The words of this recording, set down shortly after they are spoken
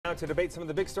Now to debate some of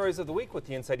the big stories of the week with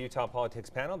the Inside Utah Politics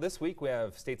panel. This week we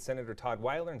have State Senator Todd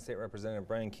Weiler and State Representative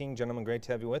Brian King. Gentlemen, great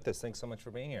to have you with us. Thanks so much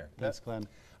for being here. Thanks, Glenn.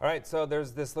 All right, so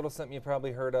there's this little something you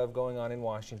probably heard of going on in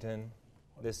Washington.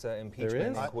 This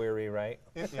impeachment inquiry, right?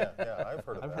 Yeah, I've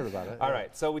heard of I've heard about it. All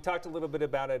right, so we talked a little bit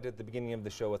about it at the beginning of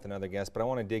the show with another guest, but I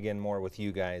want to dig in more with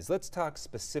you guys. Let's talk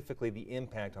specifically the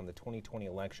impact on the 2020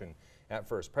 election at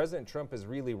first. President Trump is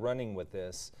really running with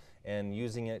this and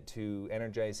using it to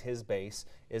energize his base.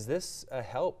 Is this a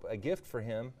help, a gift for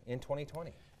him in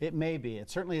 2020? It may be. It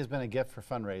certainly has been a gift for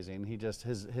fundraising.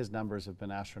 His numbers have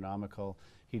been astronomical.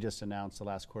 He just announced the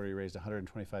last quarter he raised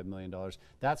 $125 million.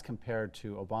 That's compared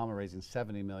to Obama raising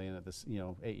 $70 million at this,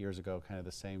 8 years ago, kind of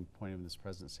the same point in this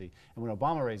presidency. And when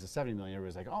Obama raised the $70 million,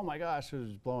 everybody's like, oh my gosh, it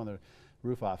was blowing the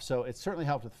roof off. So it certainly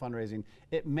helped with fundraising.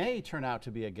 It may turn out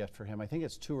to be a gift for him. I think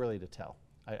it's too early to tell.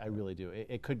 I really do.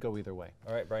 It could go either way.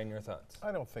 All right, Brian, your thoughts?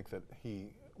 I don't think that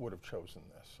he would have chosen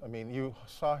this. I mean, you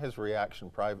saw his reaction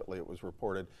privately. It was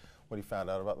reported when he found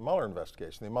out about the Mueller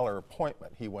investigation, the Mueller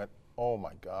appointment. He went, oh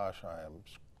my gosh, I am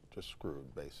just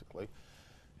screwed, basically.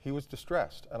 He was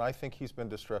distressed, and I think he's been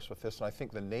distressed with this, and I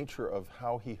think the nature of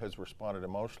how he has responded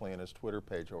emotionally in his Twitter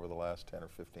page over the last 10 or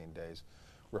 15 days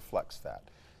reflects that.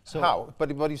 So how?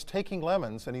 But he's taking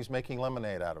lemons and he's making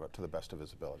lemonade out of it to the best of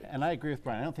his ability. And I agree with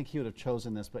Brian. I don't think he would have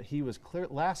chosen this, but he was clear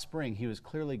last spring. He was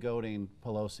clearly goading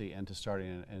Pelosi into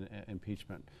starting an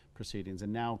impeachment proceedings,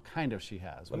 and now kind of she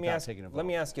has. Let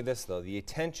me ask you this though: the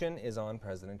attention is on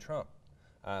President Trump.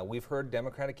 We've heard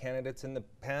Democratic candidates in the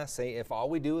past say, if all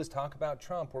we do is talk about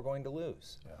Trump, we're going to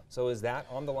lose. Yeah. So is that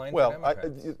on the line for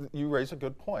Democrats? You raise a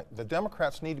good point. The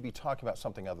Democrats need to be talking about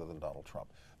something other than Donald Trump.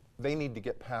 They need to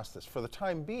get past this. For the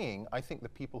time being, I think the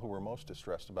people who are most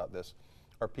distressed about this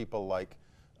are people like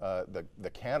the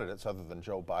candidates other than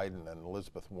Joe Biden and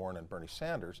Elizabeth Warren and Bernie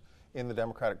Sanders in the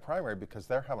Democratic primary, because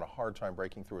they're having a hard time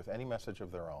breaking through with any message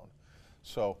of their own.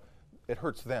 So it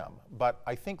hurts them. But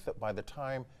I think that by the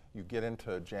time you get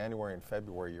into January and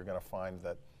February, you're going to find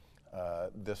that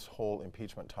this whole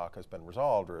impeachment talk has been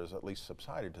resolved or has at least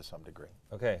subsided to some degree.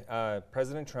 Okay,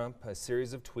 President Trump, a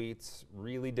series of tweets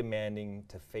really demanding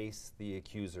to face the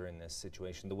accuser in this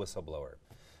situation, the whistleblower.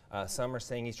 Some are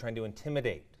saying he's trying to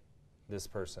intimidate this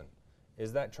person.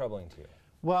 Is that troubling to you?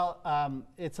 Well,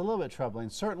 it's a little bit troubling.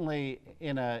 Certainly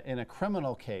in a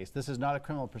criminal case, this is not a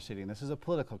criminal proceeding, this is a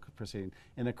political proceeding.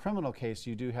 In a criminal case,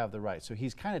 you do have the right. So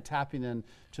he's kind of tapping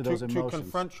into those emotions. To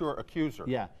confront your accuser.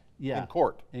 Yeah. In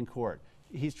court. In court.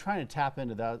 He's trying to tap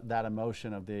into that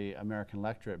emotion of the American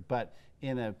electorate, but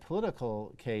in a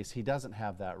political case, he doesn't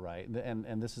have that right,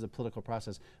 and this is a political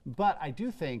process. But I do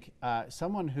think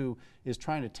someone who is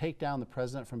trying to take down the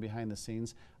president from behind the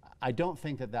scenes, I don't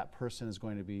think that person is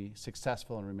going to be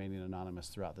successful in remaining anonymous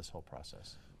throughout this whole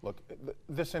process. Look,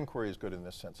 this inquiry is good in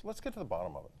this sense. Let's get to the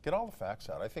bottom of it. Get all the facts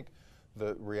out. I think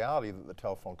the reality that the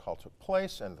telephone call took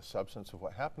place and the substance of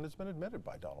what happened has been admitted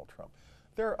by Donald Trump.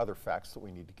 There are other facts that we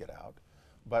need to get out,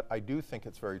 but I do think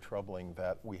it's very troubling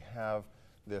that we have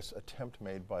this attempt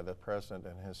made by the president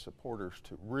and his supporters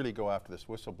to really go after this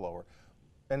whistleblower,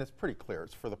 and it's pretty clear.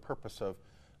 It's for the purpose of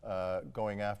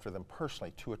going after them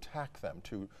personally, to attack them,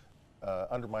 to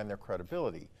undermine their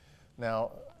credibility.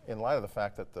 Now, in light of the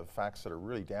fact that the facts that are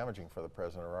really damaging for the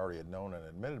president are already known and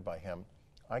admitted by him,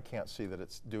 I can't see that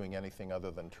it's doing anything other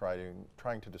than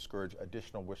trying to discourage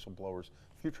additional whistleblowers,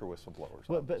 future whistleblowers.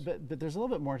 Well, but there's a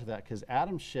little bit more to that, because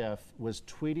Adam Schiff was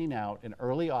tweeting out in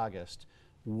early August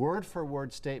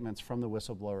word-for-word statements from the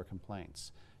whistleblower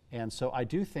complaints. And so I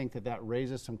do think that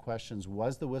raises some questions.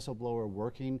 Was the whistleblower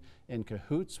working in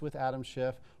cahoots with Adam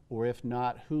Schiff? Or if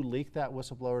not, who leaked that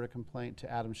whistleblower complaint to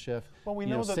Adam Schiff? Well, we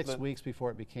know that 6 weeks before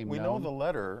it became known. We know the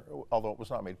letter, although it was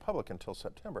not made public until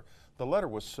September, the letter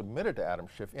was submitted to Adam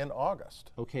Schiff in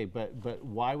August. Okay, but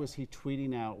why was he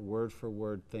tweeting out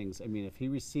word-for-word things? I mean, if he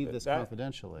received this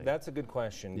confidentially. That's a good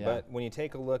question, yeah. But when you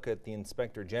take a look at the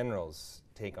Inspector General's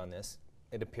take on this,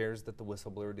 it appears that the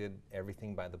whistleblower did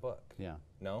everything by the book. Yeah.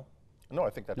 No? No, I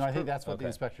think that's true. I think that's what the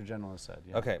Inspector General has said.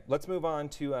 Yeah. Okay, let's move on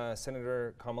to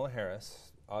Senator Kamala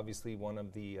Harris, obviously one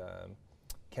of the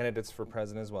candidates for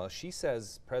president as well. She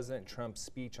says President Trump's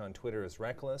speech on Twitter is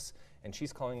reckless, and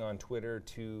she's calling on Twitter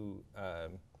to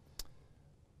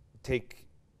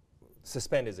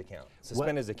suspend his account.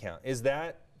 His account. Is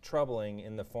that troubling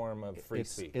in the form of free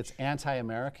speech? It's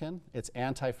anti-American. It's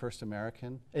anti-First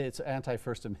American. It's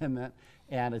anti-First Amendment,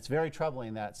 and it's very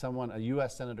troubling that a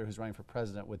U.S. senator who's running for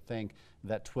president would think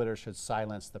that Twitter should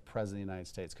silence the president of the United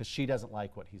States, because she doesn't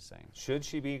like what he's saying. Should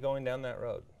she be going down that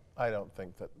road? I don't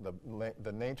think that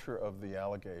the nature of the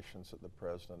allegations that the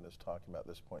president is talking about at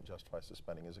this point justifies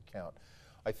suspending his account.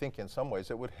 I think in some ways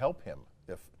it would help him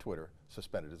if Twitter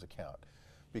suspended his account,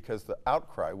 because the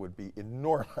outcry would be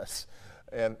enormous,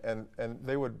 and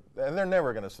they're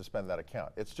never going to suspend that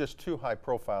account. It's just too high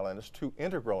profile, and it's too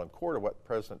integral and core to what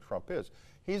President Trump is.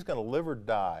 He's going to live or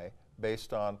die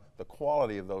based on the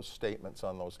quality of those statements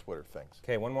on those Twitter things.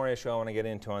 Okay, one more issue I want to get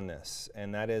into on this,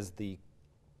 and that is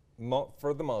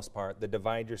for the most part, the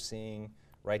divide you're seeing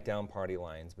right down party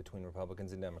lines between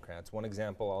Republicans and Democrats. One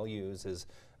example I'll use is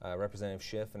Representative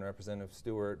Schiff and Representative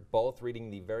Stewart both reading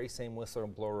the very same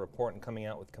whistleblower report and coming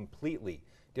out with completely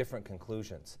different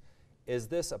conclusions. Is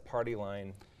this a party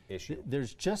line issue?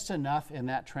 There's just enough in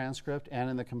that transcript and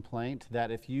in the complaint that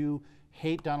if you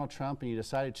hate Donald Trump and you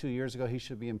decided 2 years ago he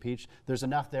should be impeached, there's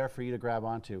enough there for you to grab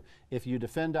onto. If you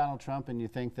defend Donald Trump and you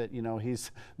think that, you know,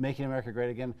 he's making America great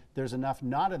again, there's enough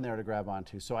not in there to grab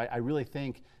onto. So I really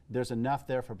think there's enough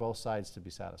there for both sides to be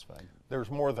satisfied. There's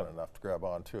more than enough to grab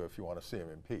onto if you want to see him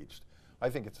impeached. I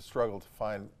think it's a struggle to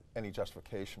find any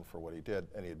justification for what he did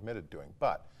and he admitted doing.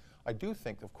 But I do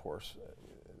think, of course,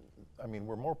 I mean,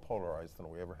 we're more polarized than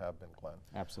we ever have been, Glenn.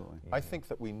 Absolutely. I think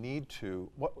that we need to,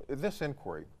 this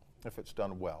inquiry, if it's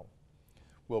done well,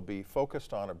 will be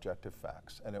focused on objective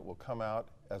facts, and it will come out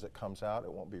as it comes out.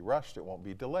 It won't be rushed. It won't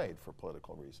be delayed for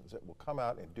political reasons. It will come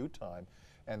out in due time,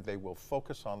 and they will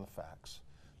focus on the facts.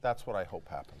 That's what I hope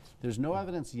happens. There's no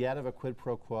evidence yet of a quid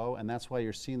pro quo, and that's why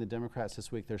you're seeing the Democrats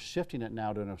this week. They're shifting it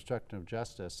now to an obstruction of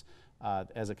justice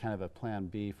as a kind of a plan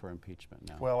B for impeachment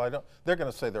now. Well, they're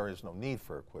going to say there is no need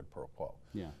for a quid pro quo.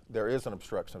 Yeah. There is an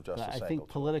obstruction of justice But I think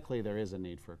politically there is a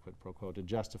need for a quid pro quo to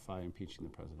justify impeaching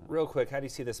the president. Real quick, how do you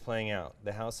see this playing out?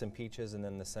 The House impeaches and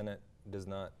then the Senate does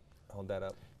not hold that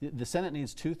up? The Senate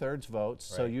needs 2/3 votes,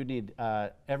 so you need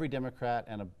every Democrat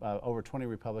and over 20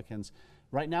 Republicans.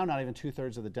 Right now, not even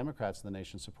 2/3 of the Democrats in the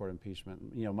nation support impeachment,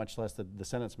 you know, much less the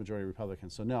Senate's majority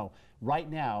Republicans. So no, right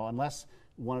now, unless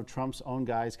one of Trump's own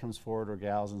guys comes forward or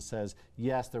gals and says,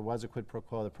 yes, there was a quid pro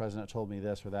quo, the president told me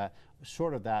this or that,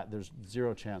 short of that, there's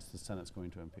zero chance the Senate's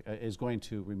going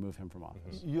to remove him from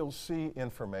office. You'll see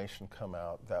information come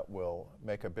out that will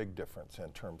make a big difference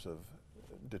in terms of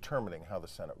determining how the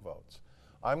Senate votes.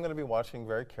 I'm going to be watching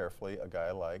very carefully a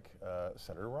guy like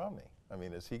Senator Romney. I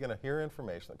mean, is he going to hear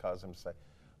information that causes him to say,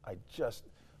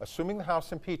 assuming the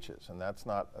House impeaches, and that's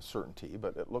not a certainty,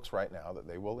 but it looks right now that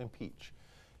they will impeach,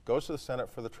 goes to the Senate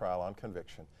for the trial on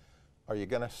conviction, are you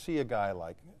going to see a guy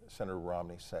like Senator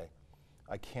Romney say,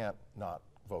 I can't not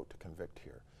vote to convict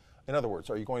here? In other words,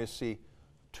 are you going to see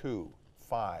 2,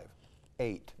 5,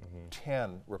 8,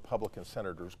 10 Republican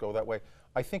senators go that way?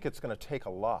 I think it's going to take a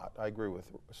lot. I agree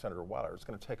with Senator Weiler. It's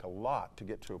going to take a lot to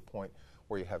get to a point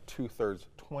where you have 2/3,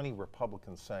 20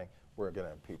 Republicans saying, we're going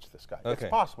to impeach this guy. Okay.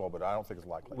 It's possible, but I don't think it's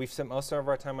likely. We've spent most of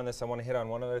our time on this. I want to hit on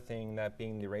one other thing, that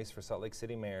being the race for Salt Lake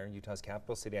City mayor, Utah's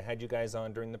capital city. I had you guys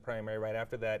on during the primary, right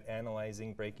after that,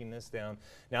 analyzing, breaking this down.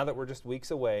 Now that we're just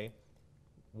weeks away,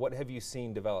 what have you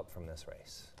seen develop from this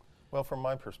race? Well, from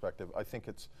my perspective, I think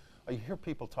I hear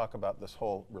people talk about this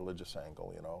whole religious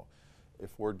angle, you know.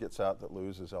 If word gets out that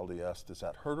Luz is LDS, does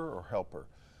that hurt her or help her?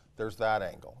 There's that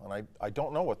angle, and I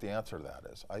don't know what the answer to that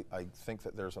is. I think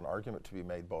that there's an argument to be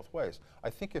made both ways.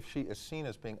 I think if she is seen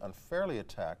as being unfairly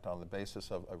attacked on the basis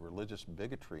of a religious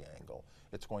bigotry angle,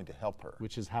 it's going to help her.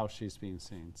 Which is how she's being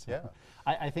seen. So Yeah.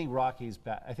 I think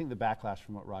I think the backlash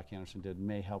from what Rocky Anderson did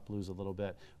may help Luz a little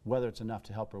bit. Whether it's enough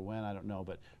to help her win, I don't know.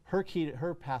 But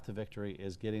her path to victory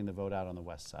is getting the vote out on the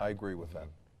west side. I agree with that.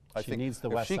 She needs the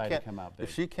west side to come out big.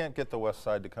 If she can't get the west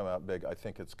side to come out big, I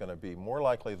think it's going to be more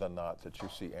likely than not that you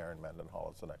see Aaron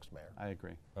Mendenhall as the next mayor. I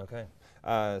agree. Okay.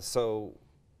 So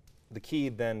the key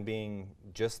then being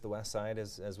just the west side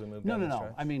as we move down the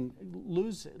stretch? I mean,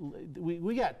 Luz,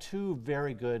 we got two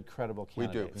very good, credible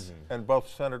candidates. We do. And both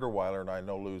Senator Weiler and I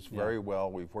know Luz very well.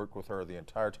 We've worked with her the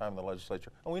entire time in the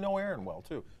legislature. And we know Aaron well,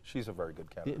 too. She's a very good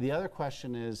candidate. The other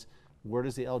question is, where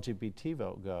does the LGBT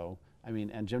vote go? I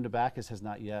mean, and Jim DeBackus has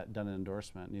not yet done an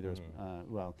endorsement, neither has,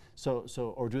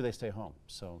 or do they stay home?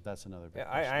 So that's another big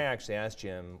question. I actually asked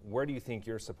Jim, where do you think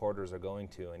your supporters are going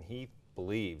to? And he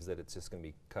believes that it's just going to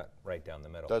be cut right down the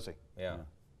middle. Does he? Yeah.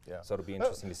 Yeah. So it'll be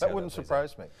interesting to see how that wouldn't plays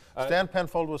surprise out. me. Stan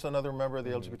Penfold was another member of the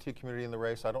LGBT community in the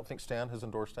race. I don't think Stan has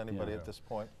endorsed anybody at this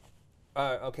point.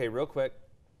 Okay, real quick,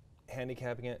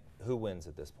 handicapping it, who wins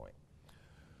at this point?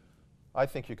 I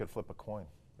think you could flip a coin.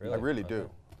 Really? I really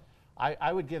do.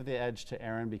 I would give the edge to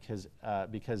Aaron because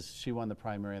she won the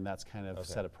primary, and that's kind of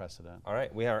set a precedent. All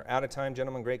right, we are out of time,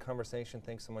 gentlemen. Great conversation.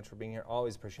 Thanks so much for being here.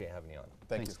 Always appreciate having you on.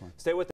 Thank you. Glenn. Stay with us.